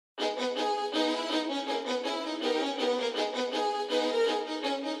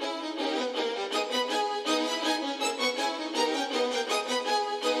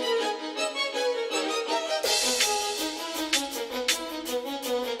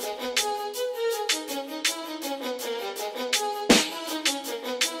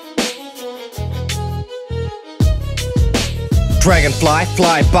Dragonfly,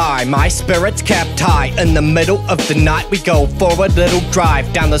 fly by, my spirit's kept high. In the middle of the night we go for a little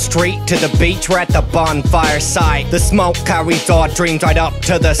drive. Down the street to the beach, we're at the bonfire site. The smoke carries our dreams right up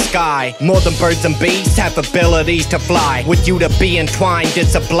to the sky. More than birds and bees have abilities to fly. With you to be entwined,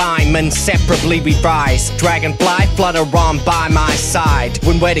 it's sublime, inseparably we rise. Dragonfly, flutter on by my side.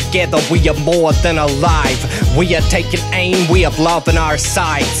 When we're together we are more than alive. We are taking aim, we have love in our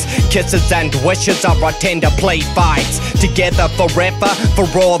sights. Kisses and wishes are our tender play fights. Together forever, for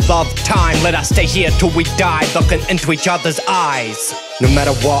all of time. Let us stay here till we die, looking into each other's eyes. No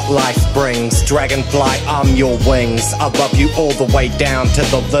matter what life brings, Dragonfly, I'm your wings. I love you all the way down to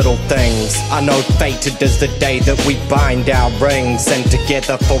the little things. I know fated is the day that we bind our rings, and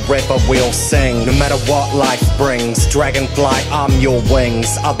together forever we'll sing. No matter what life brings, Dragonfly, I'm your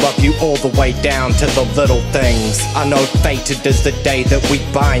wings. I love you all the way down to the little things. I know fated is the day that we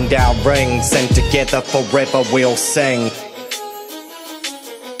bind our rings, and together forever we'll sing.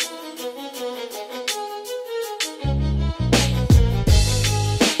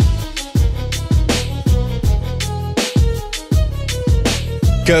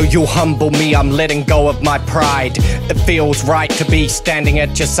 Girl, you humble me, I'm letting go of my pride. It feels right to be standing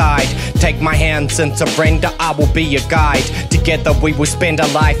at your side. Take my hands and surrender, I will be your guide. Together we will spend a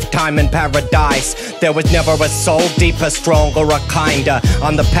lifetime in paradise. There was never a soul deeper, stronger, or kinder.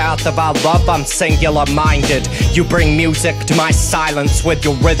 On the path of our love, I'm singular-minded. You bring music to my silence with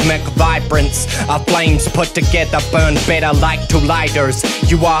your rhythmic vibrance. Our flames put together burn better like two lighters.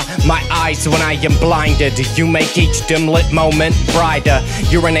 You are my eyes when I am blinded. You make each dim lit moment brighter.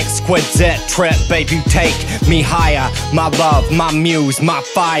 You're an exquisite trip, babe, you take me higher. My love, my muse, my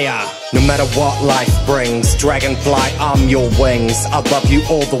fire. No matter what life brings, Dragonfly, I'm your wings. I love you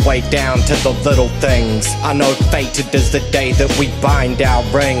all the way down to the little things. I know fated is the day that we bind our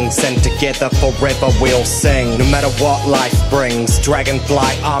rings, and together forever we'll sing. No matter what life brings, Dragonfly,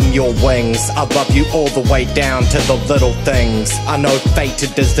 I'm your wings. I love you all the way down to the little things. I know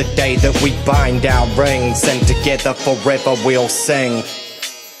fated is the day that we bind our rings, and together forever we'll sing.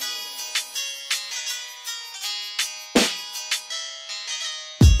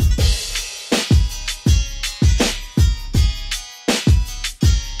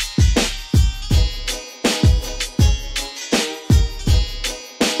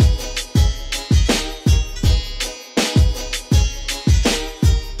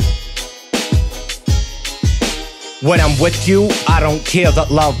 When I'm with you, I don't care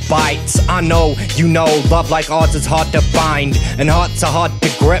that love bites. I know, you know, love like ours is hard to find, and hearts are hard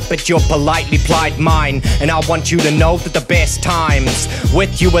to grip, but you're politely plied mine. And I want you to know that the best times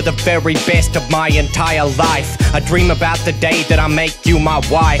with you are the very best of my entire life. I dream about the day that I make you my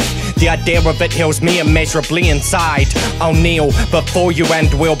wife. The idea of it heals me immeasurably inside. I'll kneel before you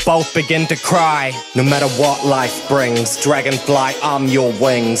and we'll both begin to cry. No matter what life brings, Dragonfly, I'm your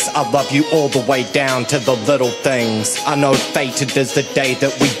wings. I love you all the way down to the little things. I know fated is the day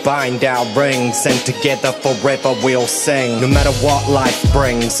that we bind our rings, and together forever we'll sing. No matter what life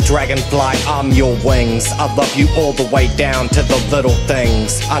brings, Dragonfly, I'm your wings. I love you all the way down to the little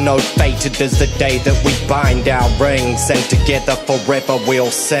things. I know fated is the day that we bind our rings, and together forever we'll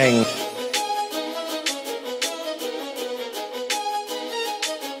sing.